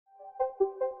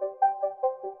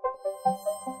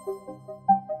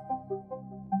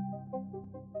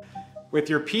With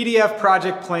your PDF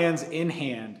project plans in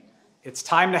hand, it's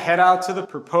time to head out to the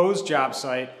proposed job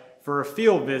site for a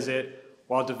field visit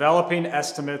while developing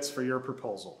estimates for your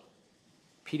proposal.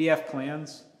 PDF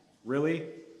plans? Really?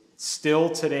 Still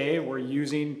today, we're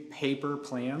using paper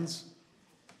plans?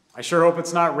 I sure hope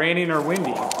it's not raining or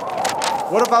windy.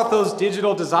 What about those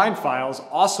digital design files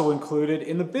also included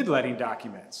in the bid letting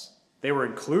documents? They were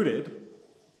included.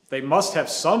 They must have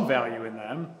some value in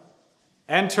them.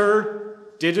 Enter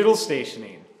digital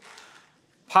stationing.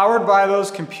 Powered by those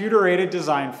computer-aided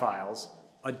design files,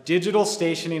 a digital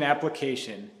stationing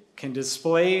application can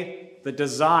display the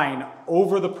design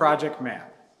over the project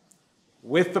map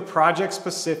with the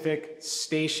project-specific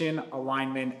station,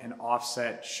 alignment, and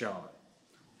offset shown.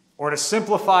 Or to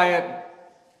simplify it,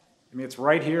 it's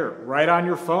right here, right on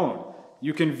your phone.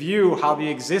 You can view how the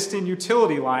existing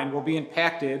utility line will be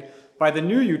impacted by the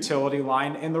new utility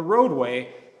line in the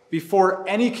roadway before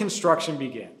any construction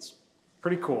begins.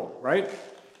 Pretty cool, right?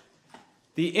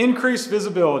 The increased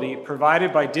visibility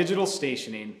provided by digital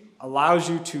stationing allows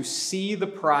you to see the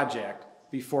project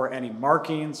before any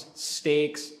markings,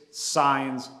 stakes,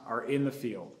 signs are in the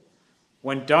field.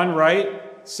 When done right,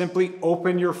 simply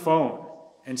open your phone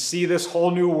and see this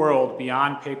whole new world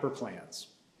beyond paper plans.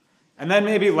 And then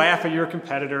maybe laugh at your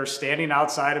competitor standing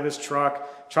outside of his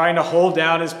truck, trying to hold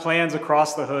down his plans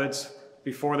across the hoods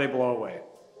before they blow away.